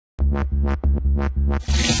You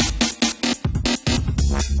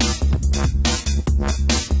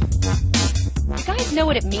guys know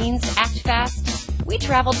what it means to act fast? We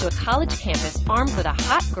traveled to a college campus armed with a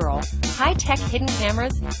hot girl, high-tech hidden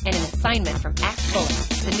cameras, and an assignment from Act Bullet,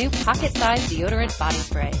 the new pocket-sized deodorant body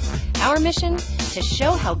spray. Our mission? To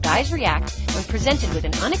show how guys react when presented with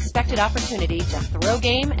an unexpected opportunity to throw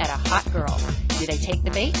game at a hot girl. Do they take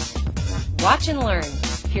the bait? Watch and learn.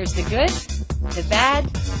 Here's the good, the bad,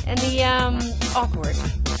 and the, awkward.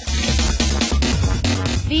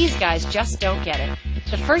 These guys just don't get it.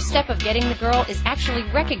 The first step of getting the girl is actually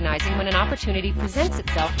recognizing when an opportunity presents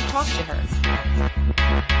itself to talk to her.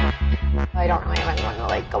 I don't really have anyone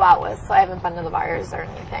to go out with, so I haven't been to the bars or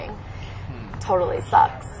anything. Totally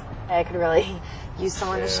sucks. I could really use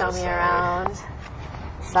someone to show me around.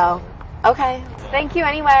 So, okay. Thank you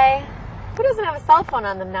anyway. Who doesn't have a cell phone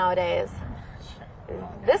on them nowadays?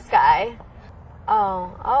 This guy.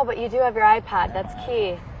 Oh, but you do have your iPad. That's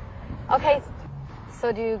key. Okay.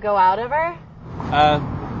 So do you go out ever?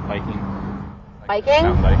 Biking. Biking?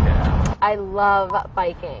 Mountain bike, yeah. I love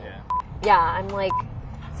biking. Yeah, I'm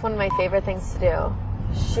it's one of my favorite things to do.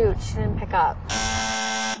 Shoot, she didn't pick up.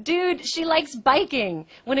 Dude, she likes biking.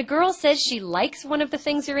 When a girl says she likes one of the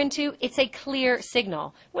things you're into, it's a clear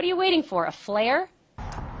signal. What are you waiting for, a flare?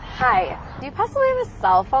 Hi, do you possibly have a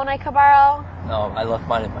cell phone I could borrow? No, I left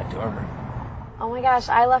mine in my dorm room. Oh my gosh,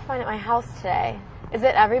 I left mine at my house today. Is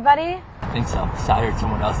it everybody? I think so. So I heard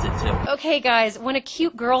someone else did too. Okay, guys, when a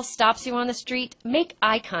cute girl stops you on the street, make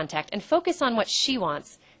eye contact and focus on what she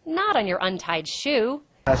wants, not on your untied shoe.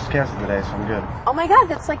 That's canceled today, so I'm good. Oh my god,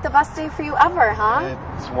 that's like the best day for you ever, huh?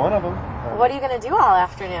 It's one of them. What are you going to do all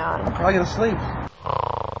afternoon? I'm probably going to sleep.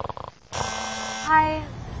 Hi.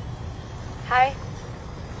 Hi.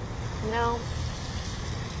 No.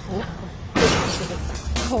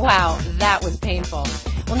 Wow, that was painful.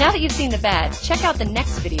 Well, now that you've seen the bad, check out the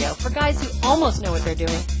next video for guys who almost know what they're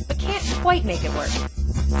doing, but can't quite make it work.